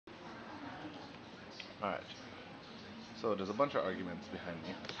Alright, so there's a bunch of arguments behind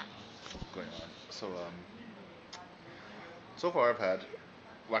me going on. So far I've had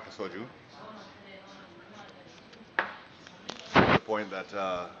waka soju to the point that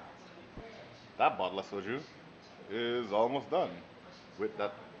that bottle of soju is almost done with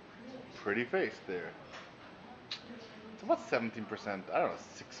that pretty face there. It's about 17%. I don't know,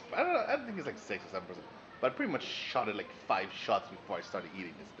 six. I don't know. I think it's like 6 or 7%. But I pretty much shot it like 5 shots before I started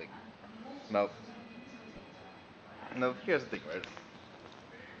eating this thing. Now, now here's the thing, right?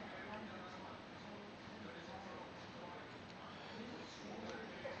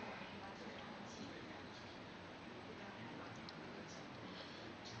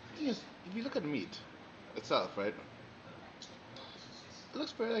 The thing is, if you look at meat itself, right, it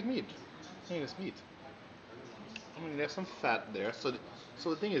looks very like meat. I mean, it's meat. I mean, there's some fat there. So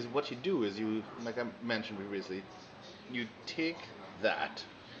the thing is, what you do is you, like I mentioned previously, you take that,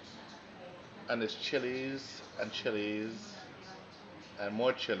 and there's chilies and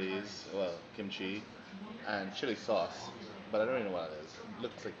more chilies. Well, kimchi and chili sauce, but I don't even know what it is. It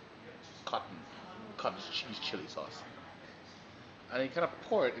looks like cotton, cottage cheese chili sauce, and you kind of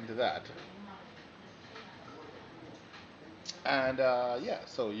pour it into that, and yeah,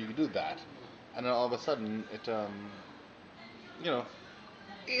 so you do that, and then all of a sudden you know,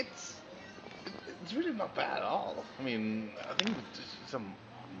 it's it's really not bad at all. I mean, I think it's a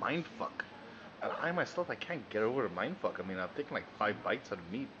mind fuck. And I myself, I can't get over the mind fuck. I mean, I've taken like 5 bites of the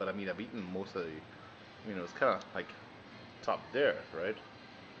meat, but I mean, I've eaten most of the, it's kind of like top there, right?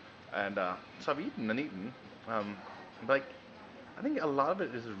 And so I've eaten and eaten. Um, but like, I think a lot of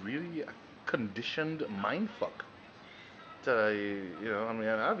it is really a conditioned mind fuck. That I mean,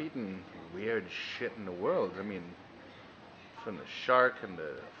 I've eaten weird shit in the world. I mean, from the shark and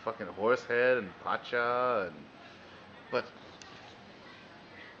the fucking horse head and pacha and but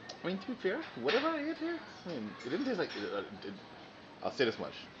I mean, to be fair, whatever I ate here, I mean, it didn't taste like. I'll say this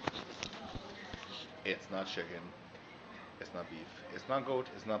much: it's not chicken, it's not beef, it's not goat,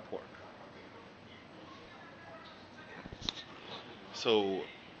 it's not pork. So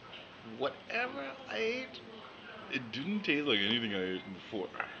whatever I ate, it didn't taste like anything I ate before.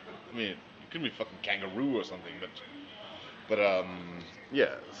 I mean, it could be fucking kangaroo or something, but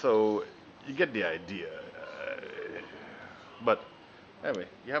yeah. So you get the idea. But anyway,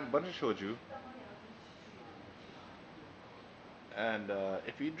 you have a bunch of shoju, and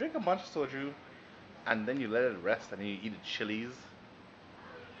if you drink a bunch of soju and then you let it rest and then you eat the chilies,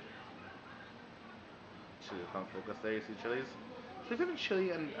 chili can't focus there, you see chilies. So if you have a chili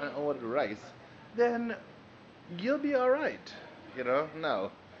and over the rice, then you'll be alright.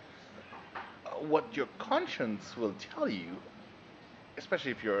 Now, what your conscience will tell you,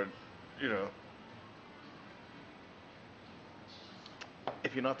 especially you know,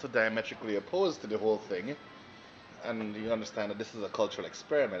 if you're not so diametrically opposed to the whole thing, and you understand that this is a cultural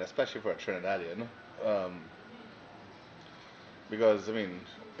experiment, especially for a Trinidadian, um, because I mean,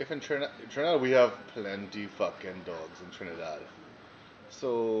 if in Trinidad we have plenty fucking dogs in Trinidad.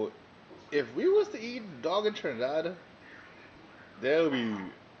 So if we was to eat dog in Trinidad, there'll be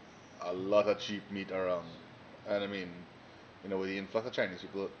a lot of cheap meat around. And I mean, with the influx of Chinese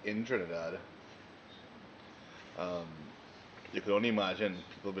people in Trinidad, um, you could only imagine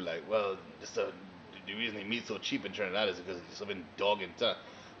people be like, well, the reason the meat's so cheap in Trinidad is because you're serving dog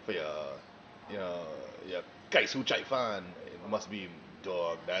for you know, your kai su chai fan. It must be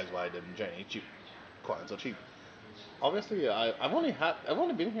dog. That's why the Chinese cheap, quite so cheap. Obviously, I've only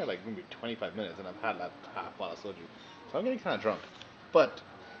been here like maybe 25 minutes, and I've had like half bottle of soju, so I'm getting kind of drunk. But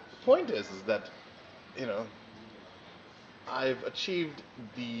the point is that you know I've achieved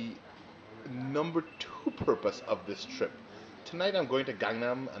the number two purpose of this trip. Tonight I'm going to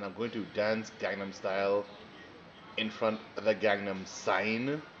Gangnam and I'm going to dance Gangnam style in front of the Gangnam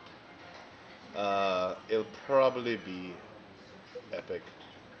sign. It'll probably be epic.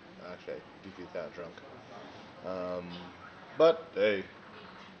 Actually, I do feel kind of drunk. Um, but hey,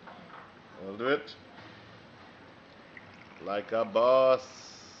 we'll do it like a boss.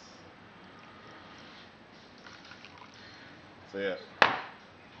 So yeah,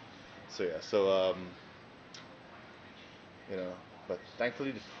 so you know, but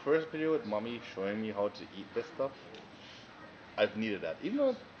thankfully the first video with mommy showing me how to eat this stuff, I've needed that. Even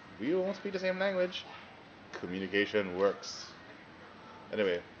though we don't speak the same language, communication works.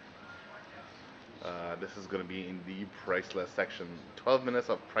 Anyway, this is gonna be in the priceless section. 12 minutes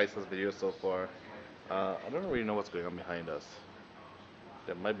of priceless videos so far. I don't really know what's going on behind us.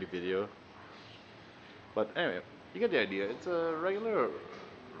 There might be video, but anyway, you get the idea. It's a regular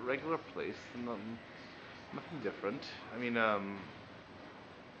place. Nothing different. I mean,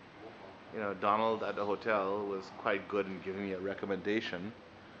 Donald at the hotel was quite good in giving me a recommendation.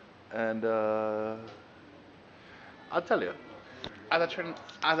 And I'll tell you, as a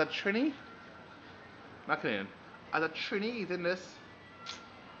Trini, not Canadian, as a Trini eating this,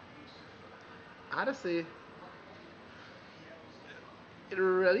 I had to say it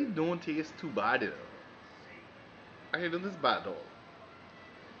really don't taste too bad, Actually, it don't taste bad at all.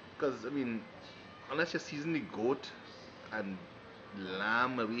 Because unless you season the goat and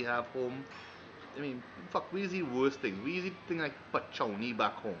lamb that we have home, fuck, we eat worse things. We eat things like pachoni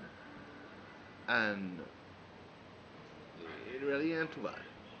back home, and it really ain't too bad.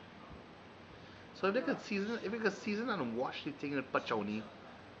 So if they could season and wash the thing in pachoni,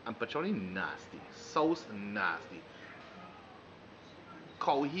 and pachoni nasty, sauce nasty,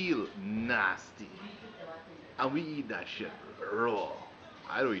 cow heel nasty, and we eat that shit raw.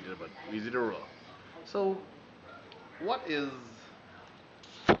 I don't eat it, but we eat it raw. So what is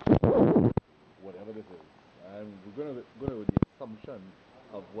whatever this is? We're gonna with the assumption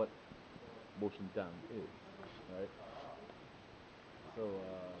of what Bosintang is, right? So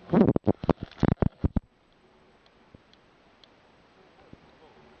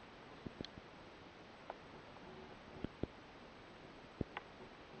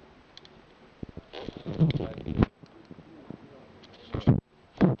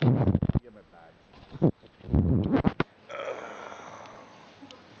get my bag.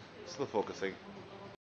 Still focusing.